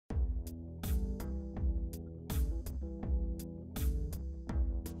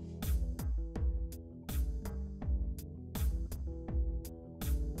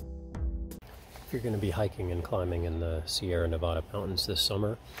If you're going to be hiking and climbing in the Sierra Nevada mountains this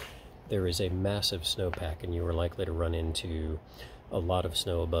summer, there is a massive snowpack and you are likely to run into a lot of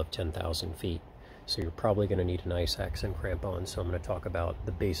snow above 10,000 feet. So you're probably going to need an ice axe and crampons, so I'm going to talk about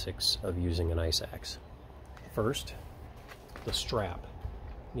the basics of using an ice axe. First, the strap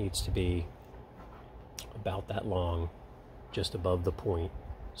needs to be about that long, just above the point,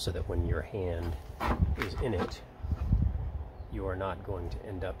 so that when your hand is in it, you are not going to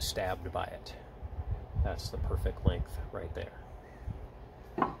end up stabbed by it. That's the perfect length right there.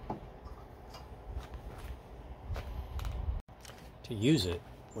 To use it,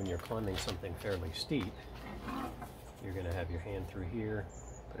 when you're climbing something fairly steep, you're going to have your hand through here,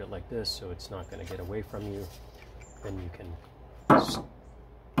 put it like this so it's not going to get away from you. Then you can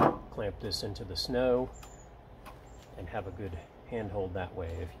clamp this into the snow and have a good handhold that way.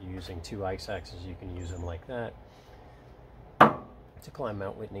 If you're using two ice axes, you can use them like that. To climb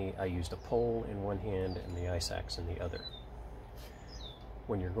Mount Whitney, I used a pole in one hand and the ice axe in the other.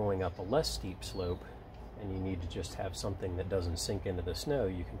 When you're going up a less steep slope and you need to just have something that doesn't sink into the snow,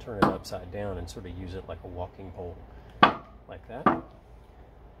 you can turn it upside down and sort of use it like a walking pole, like that.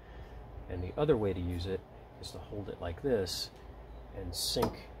 And the other way to use it is to hold it like this and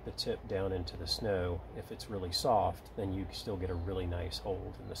sink the tip down into the snow. If it's really soft, then you still get a really nice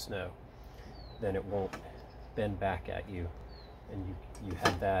hold in the snow. Then it won't bend back at you. And you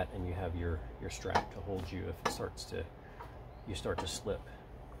have that, and you have your strap to hold you if it starts to, you start to slip.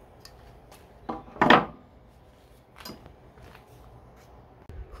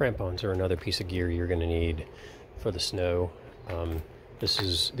 Crampons are another piece of gear you're going to need for the snow.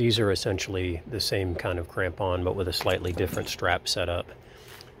 These are essentially the same kind of crampon, but with a slightly different strap setup.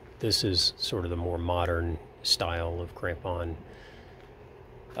 This is sort of the more modern style of crampon.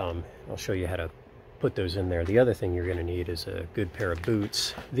 I'll show you how to put those in there. The other thing you're going to need is a good pair of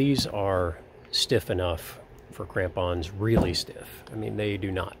boots. These are stiff enough for crampons, really stiff. I mean, they do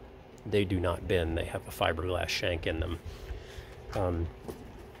not bend. They have a fiberglass shank in them.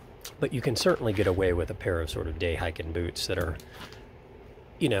 But you can certainly get away with a pair of sort of day hiking boots that are,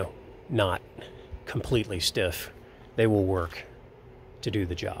 you know, not completely stiff. They will work to do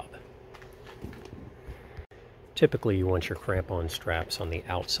the job. Typically, you want your crampon straps on the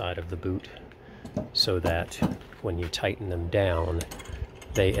outside of the boot, so that when you tighten them down,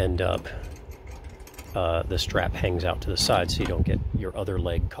 they end up, the strap hangs out to the side so you don't get your other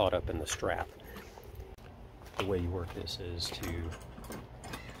leg caught up in the strap. The way you work this is to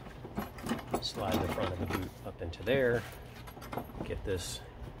slide the front of the boot up into there, get this,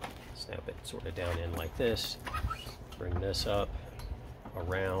 snap it sort of down in like this, bring this up,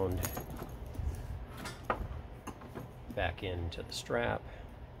 around, back into the strap.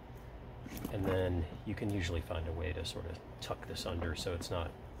 And then you can usually find a way to sort of tuck this under so it's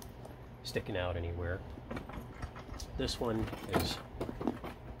not sticking out anywhere. This one is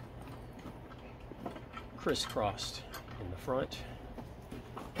crisscrossed in the front.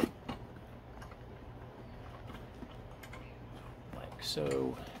 Like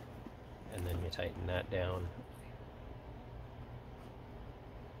so. And then you tighten that down.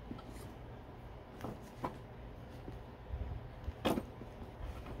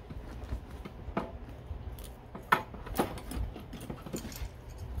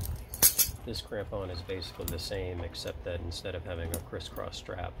 This crampon is basically the same, except that instead of having a crisscross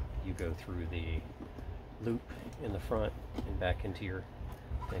strap, you go through the loop in the front and back into your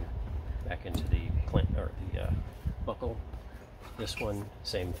thing, back into the buckle. This one,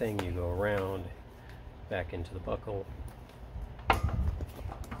 same thing. You go around, back into the buckle.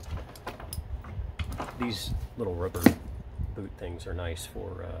 These little rubber boot things are nice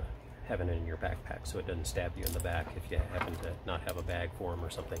for having it in your backpack so it doesn't stab you in the back if you happen to not have a bag for them or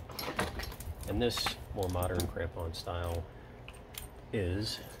something. And this more modern crampon style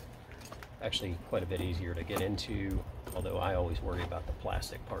is actually quite a bit easier to get into, although I always worry about the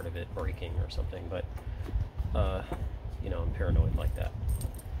plastic part of it breaking or something, but you know, I'm paranoid like that.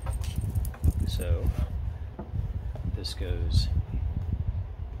 So this goes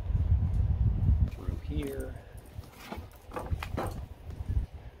through here,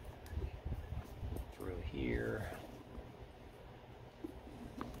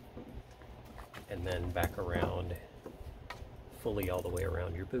 and then back around fully all the way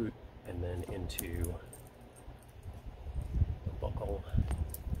around your boot, and then into the buckle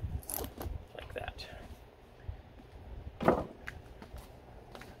like that. A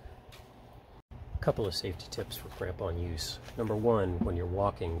couple of safety tips for crampon use. Number one, when you're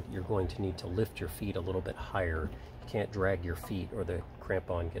walking, you're going to need to lift your feet a little bit higher. You can't drag your feet or the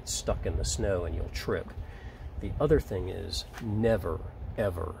crampon gets stuck in the snow and you'll trip. The other thing is never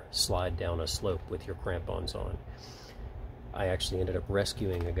ever slide down a slope with your crampons on. I actually ended up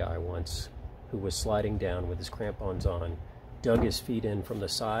rescuing a guy once who was sliding down with his crampons on, dug his feet in from the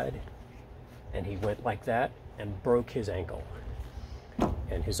side, and he went like that and broke his ankle.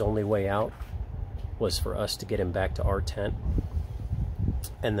 And his only way out was for us to get him back to our tent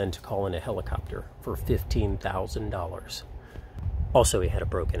and then to call in a helicopter for $15,000. Also, he had a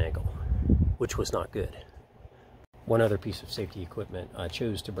broken ankle, which was not good. One other piece of safety equipment I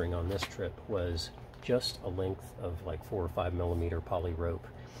chose to bring on this trip was just a length of like 4 or 5 millimeter poly rope.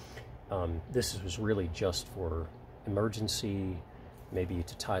 This was really just for emergency, maybe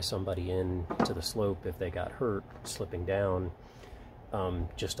to tie somebody in to the slope if they got hurt slipping down,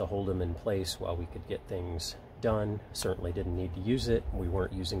 just to hold them in place while we could get things done. Certainly didn't need to use it. We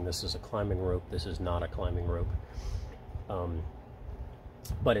weren't using this as a climbing rope. This is not a climbing rope.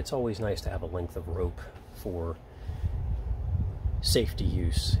 But it's always nice to have a length of rope for safety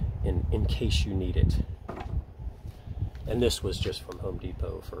use in case you need it. And this was just from Home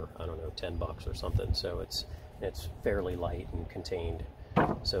Depot for, I don't know, 10 bucks or something. So it's fairly light and contained,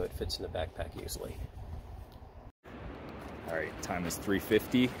 so it fits in the backpack easily. All right, time is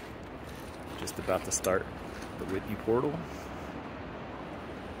 3:50. Just about to start the Whitney portal.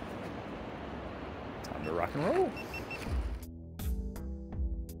 Time to rock and roll.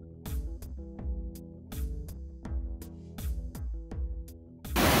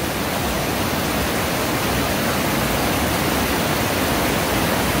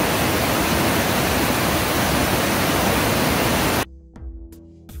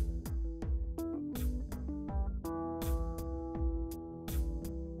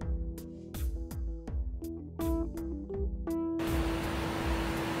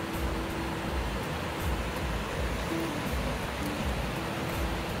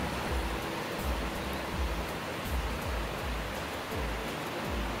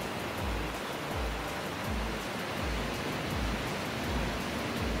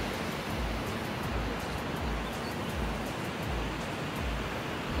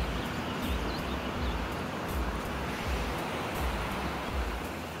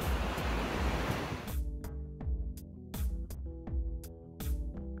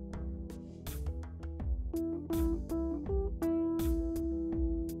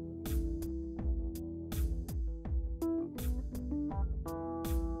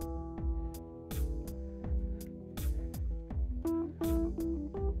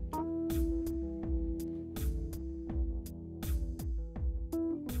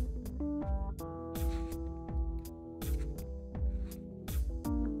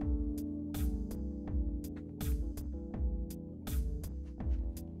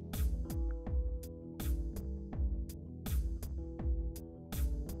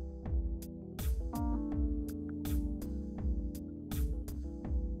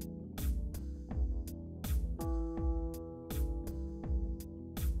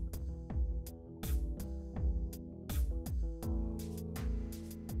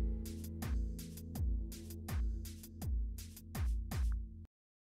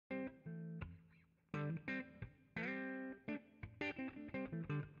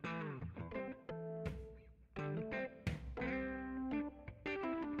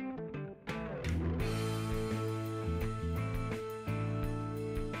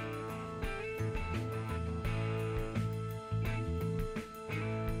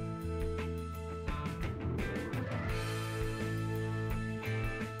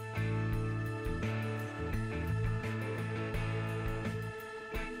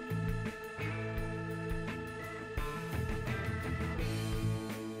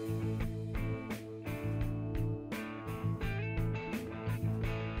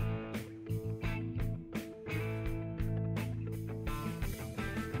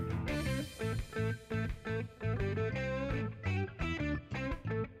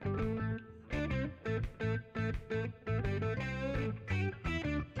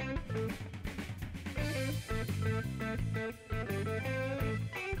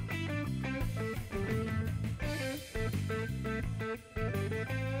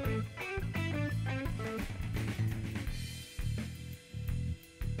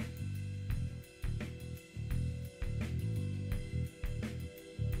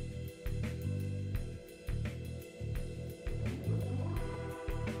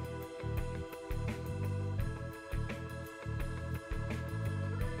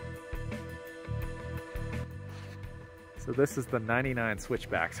 So this is the 99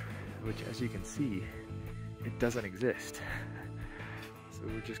 switchbacks, which as you can see, it doesn't exist. So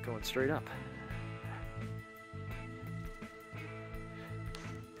we're just going straight up.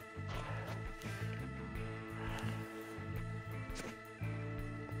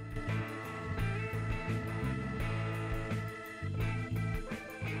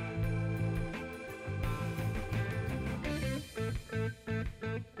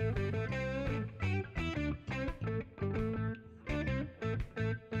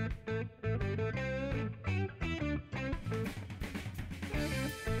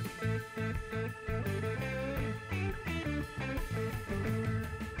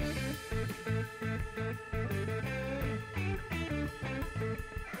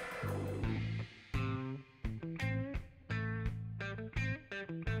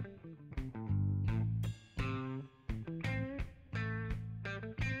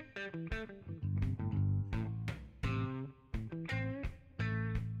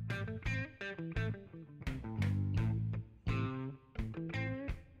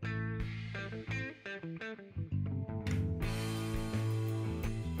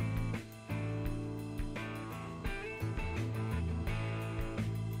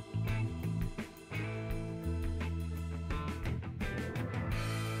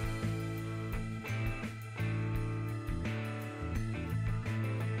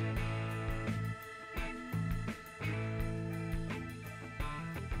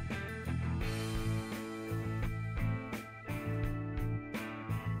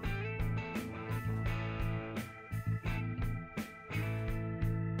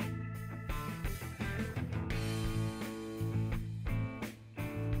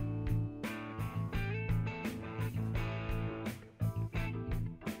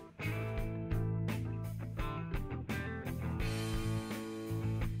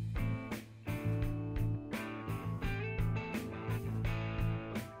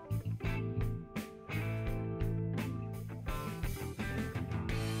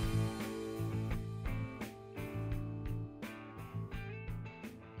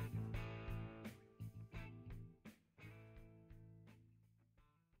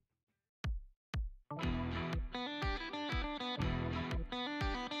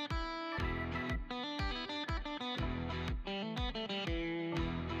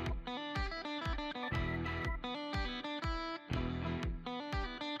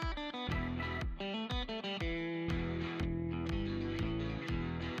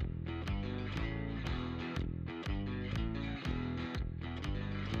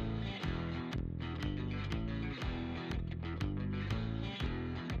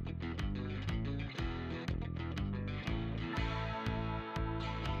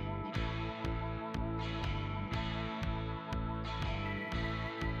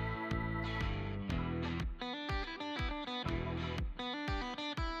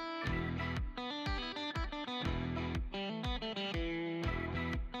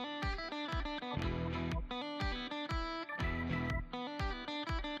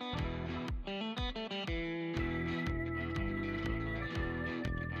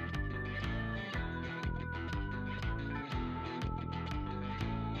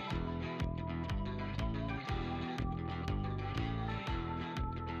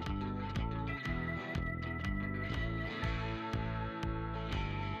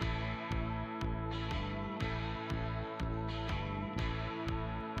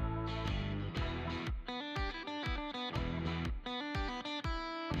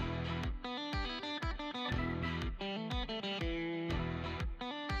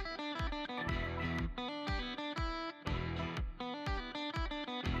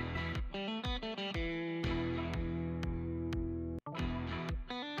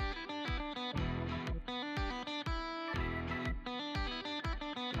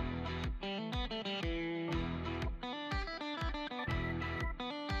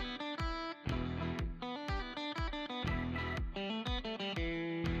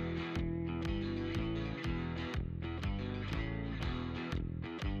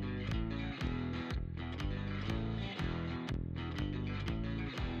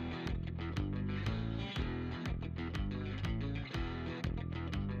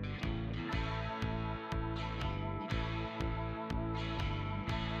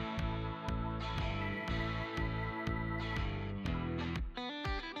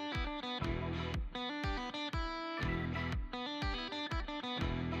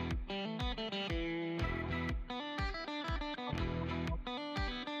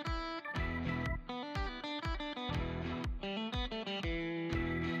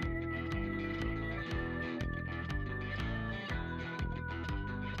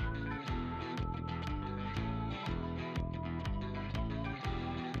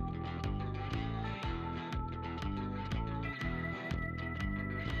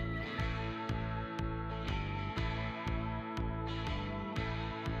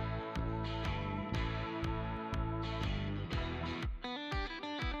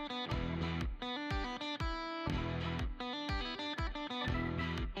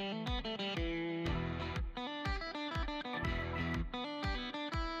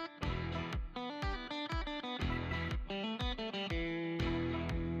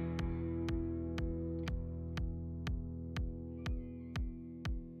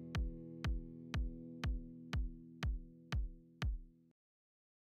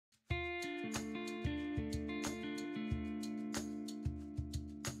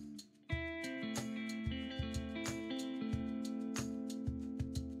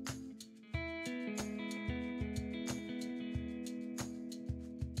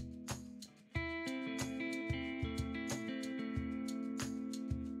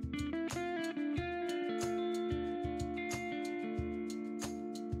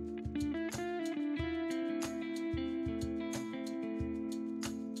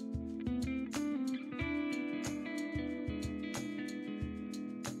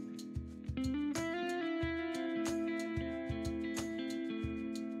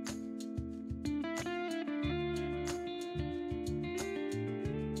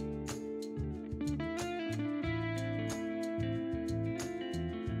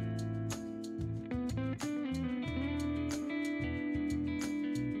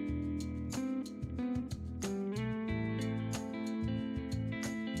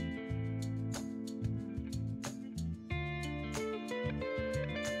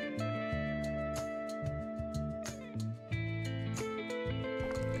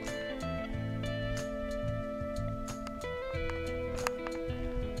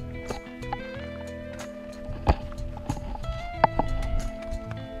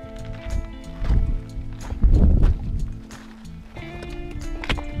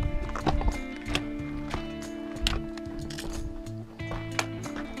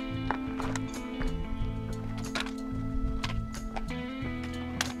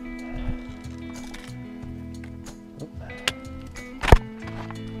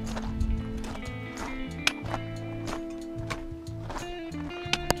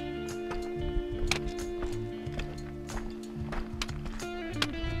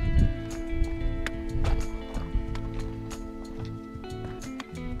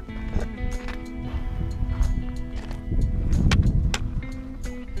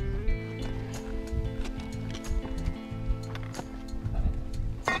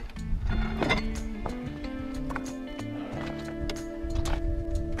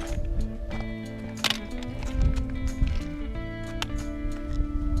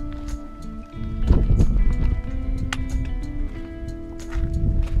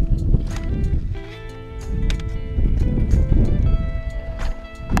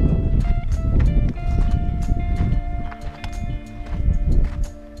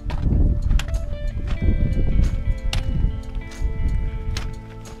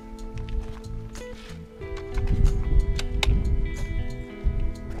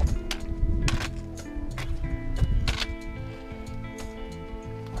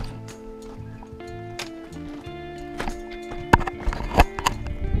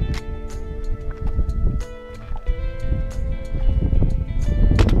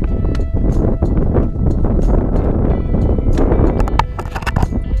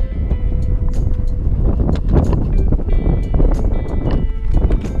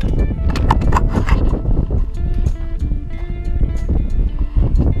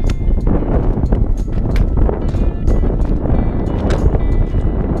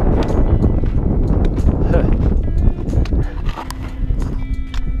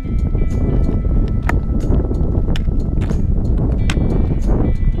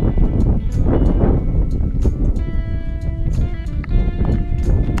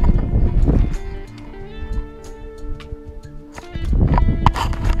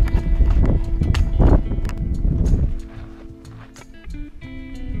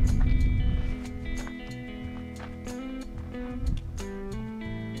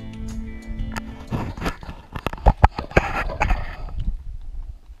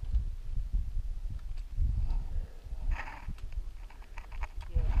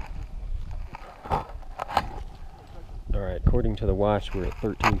 according to the watch, we're at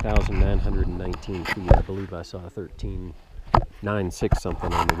 13,919 feet. I believe I saw 13,960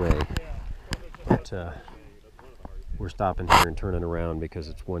 something on the way. But we're stopping here and turning around because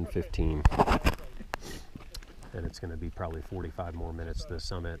it's 1:15. And it's going to be probably 45 more minutes to the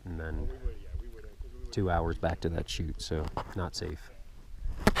summit and then 2 hours back to that chute, so not safe.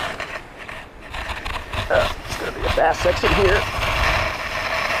 It's going to be a fast section here.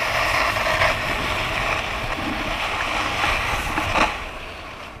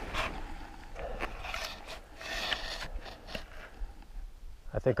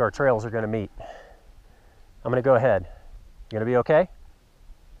 I think our trails are going to meet. I'm going to go ahead. You going to be okay?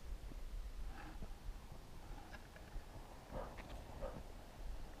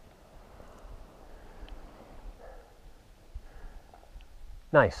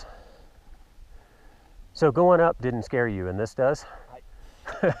 Nice. So going up didn't scare you, and this does? I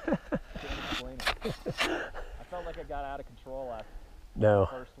can't explain it. I felt like I got out of control after the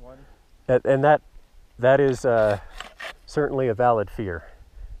first one. And that is certainly a valid fear.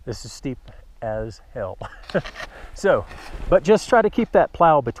 This is steep as hell. So, but just try to keep that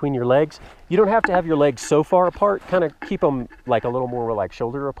plow between your legs. You don't have to have your legs so far apart. Kind of keep them like a little more like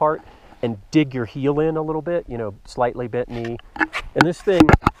shoulder apart, and dig your heel in a little bit, you know, slightly bent knee. And this thing,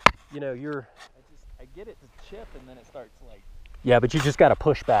 you know, I get it to chip, and then it starts like... Yeah, but you just got to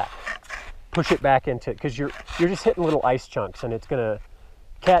push back. Push it back into, because you're just hitting little ice chunks, and it's going to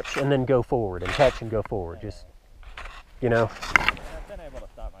catch and then go forward, and catch and go forward. Just, you know. I've been able to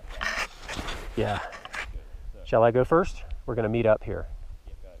stop myself. Yeah. Shall I go first? We're going to meet up here.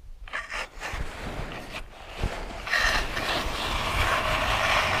 Yeah, go ahead.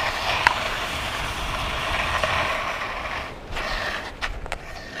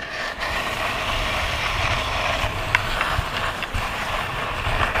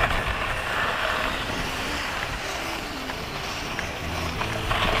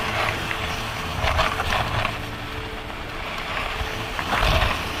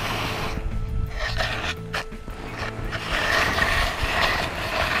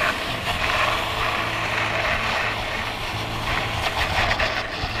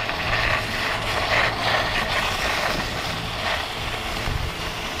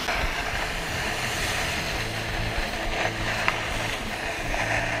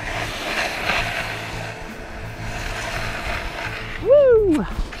 Woo!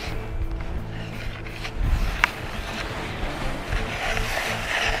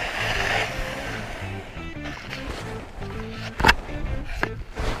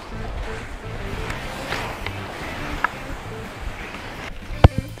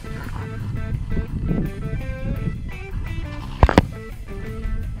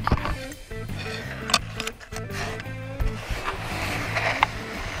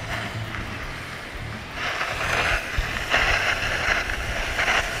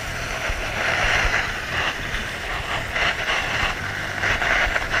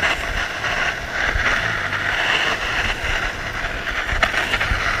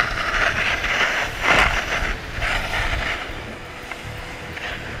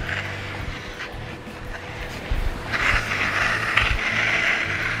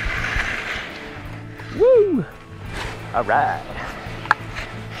 Woo! All right.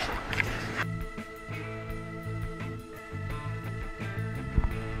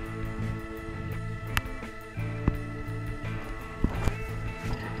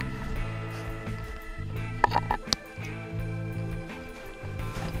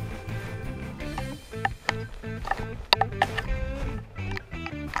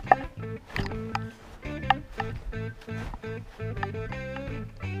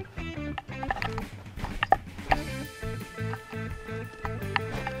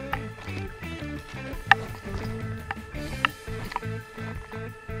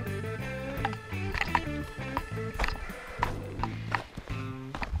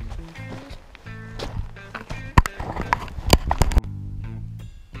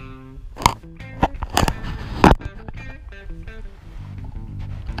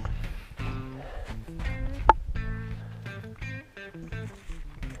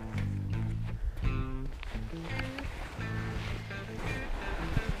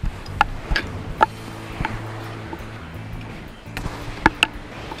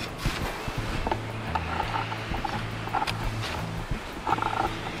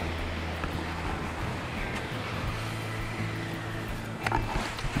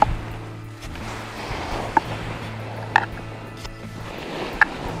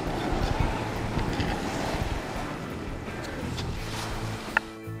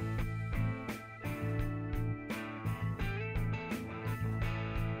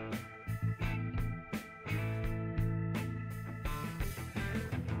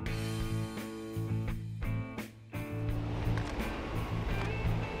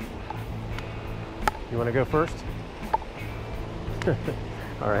 You want to go first?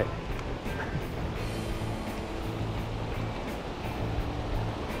 All right.